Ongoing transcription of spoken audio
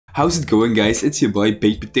How's it going, guys? It's your boy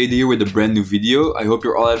Baked Potato here with a brand new video. I hope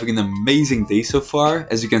you're all having an amazing day so far.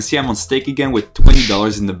 As you can see, I'm on stake again with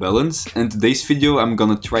 $20 in the balance. And in today's video, I'm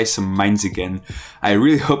gonna try some mines again. I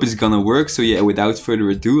really hope it's gonna work, so yeah, without further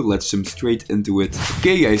ado, let's jump straight into it.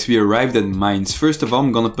 Okay guys, we arrived at mines. First of all,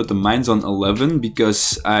 I'm gonna put the mines on 11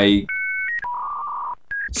 because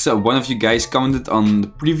So one of you guys commented on the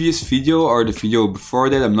previous video or the video before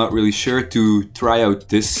that, I'm not really sure, to try out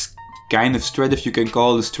this kind of strat, if you can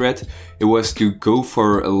call it a strat. It was to go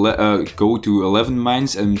for go to 11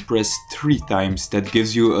 mines and press 3 times. That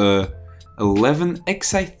gives you a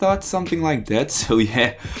 11x, I thought, something like that. So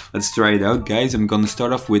yeah, let's try it out, guys. I'm gonna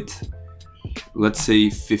start off with, let's say,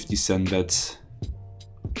 50-cent bets.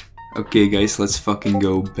 Okay guys, let's fucking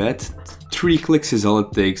go bet. 3 clicks is all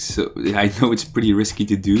it takes. So I know it's pretty risky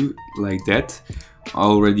to do like that.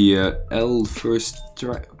 Already a L first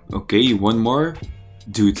try. Okay, one more.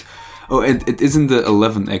 Dude. Oh, and it isn't the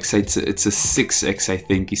 11x, it's a 6x, I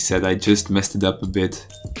think he said. I just messed it up a bit.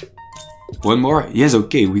 One more? Yes,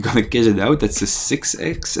 okay, we're gonna cash it out. That's a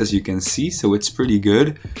 6x, as you can see, so it's pretty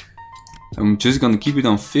good. I'm just gonna keep it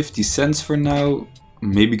on 50 cents for now.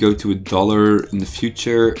 Maybe go to $1 in the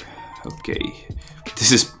future. Okay.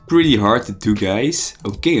 This is pretty hard to do, guys.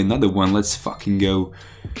 Okay, another one, let's fucking go.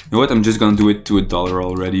 You know what, I'm just gonna do it to $1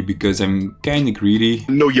 already because I'm kinda greedy.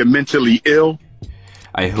 I know you're mentally ill.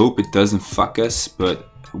 I hope it doesn't fuck us,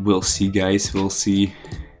 but we'll see, guys, we'll see.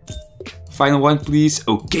 Final one, please.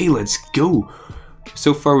 Okay, let's go.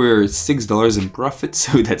 So far we're at $6 in profit,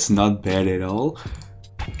 so that's not bad at all.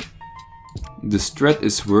 The strat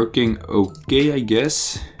is working okay, I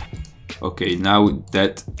guess. Okay, now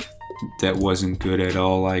that wasn't good at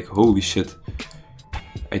all, like, holy shit.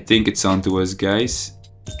 I think it's onto us, guys.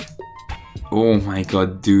 Oh my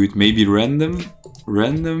god, dude, maybe random?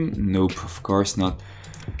 Random? Nope, of course not.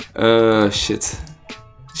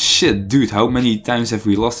 Shit, dude, how many times have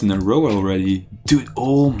we lost in a row already? Dude,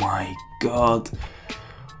 oh my god.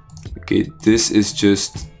 Okay, this is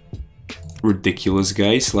just ridiculous,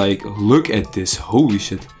 guys. Like, look at this, holy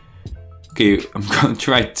shit. Okay, I'm gonna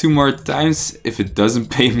try 2 more times. If it doesn't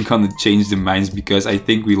pay, I'm gonna change the mines because I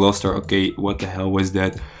think we lost our... Okay, what the hell was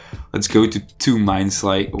that? Let's go to 2 mines.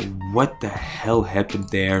 Like, what the hell happened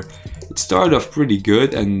there? It started off pretty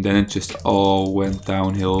good and then it just all went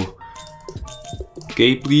downhill.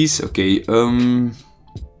 Okay, please. Okay,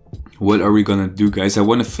 what are we gonna do, guys? I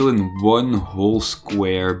want to fill in 1 whole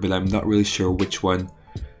square, but I'm not really sure which one.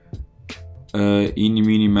 Eeny,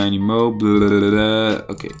 meeny, miny, mo, blah, blah, blah, blah.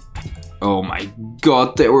 Okay. Oh my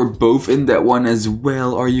god, they were both in that one as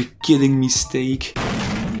well. Are you kidding me, steak?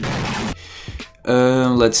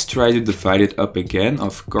 Let's try to divide it up again.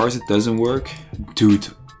 Of course it doesn't work. Dude,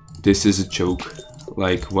 this is a joke.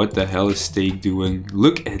 Like, what the hell is steak doing?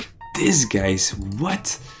 Look at this, guys.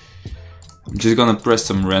 What? I'm just gonna press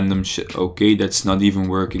some random shit. Okay, that's not even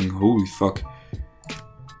working. Holy fuck.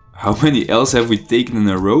 How many L's have we taken in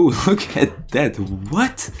a row? Look at that.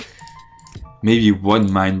 What? Maybe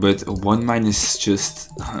 1 mine, but 1 mine is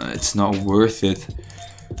just... it's not worth it.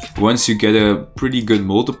 Once you get a pretty good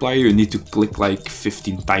multiplier, you need to click like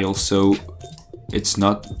 15 tiles, so it's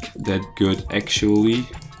not that good actually.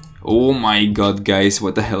 Oh my god, guys,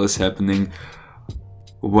 what the hell is happening?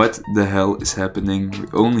 What the hell is happening? We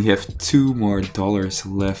only have $2 more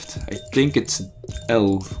left. I think it's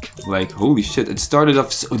L. Like, holy shit, it started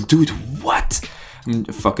off so... Dude, what?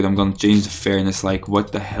 Fuck it, I'm gonna change the fairness. Like,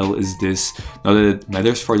 what the hell is this? Not that it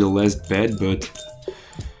matters for the last bet, but...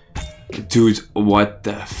 Dude, what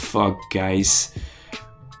the fuck, guys?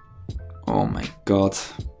 Oh my god.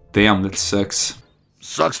 Damn, that sucks.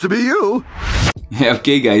 Sucks to be you. Yeah,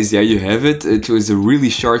 okay guys, there you have it. It was a really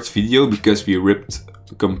short video because we ripped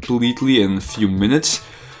completely in a few minutes.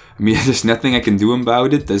 I mean, there's nothing I can do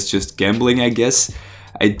about it. That's just gambling, I guess.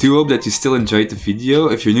 I do hope that you still enjoyed the video.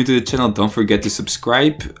 If you're new to the channel, don't forget to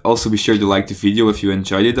subscribe. Also be sure to like the video if you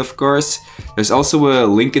enjoyed it, of course. There's also a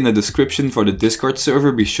link in the description for the Discord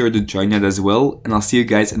server. Be sure to join that as well. And I'll see you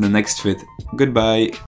guys in the next vid. Goodbye.